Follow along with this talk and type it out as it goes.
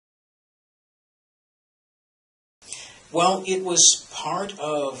Well, it was part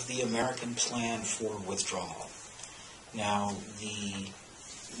of the American plan for withdrawal. Now, the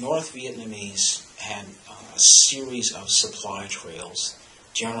North Vietnamese had a series of supply trails,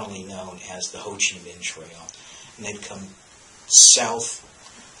 generally known as the Ho Chi Minh Trail, and they'd come south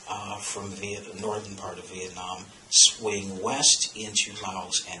from the northern part of Vietnam, swing west into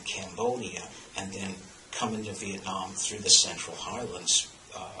Laos and Cambodia, and then come into Vietnam through the Central Highlands,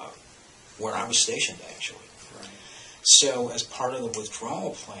 where I was stationed, actually. Right. So, as part of the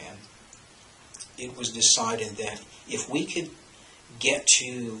withdrawal plan, it was decided that if we could get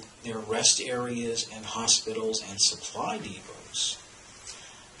to their rest areas and hospitals and supply depots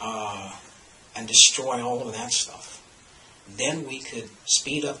and destroy all of that stuff, then we could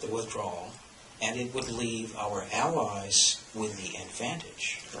speed up the withdrawal, and it would leave our allies with the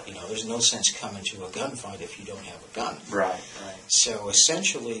advantage. You know, there's no sense coming to a gunfight if you don't have a gun. Right, right. So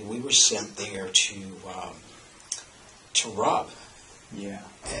essentially, we were sent there to rob, Yeah.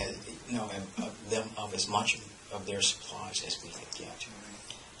 them of as much of their supplies as we could get.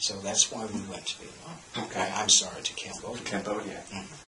 So that's why we went to Vietnam. Okay. I'm sorry, to Cambodia. Cambodia. Mm-hmm.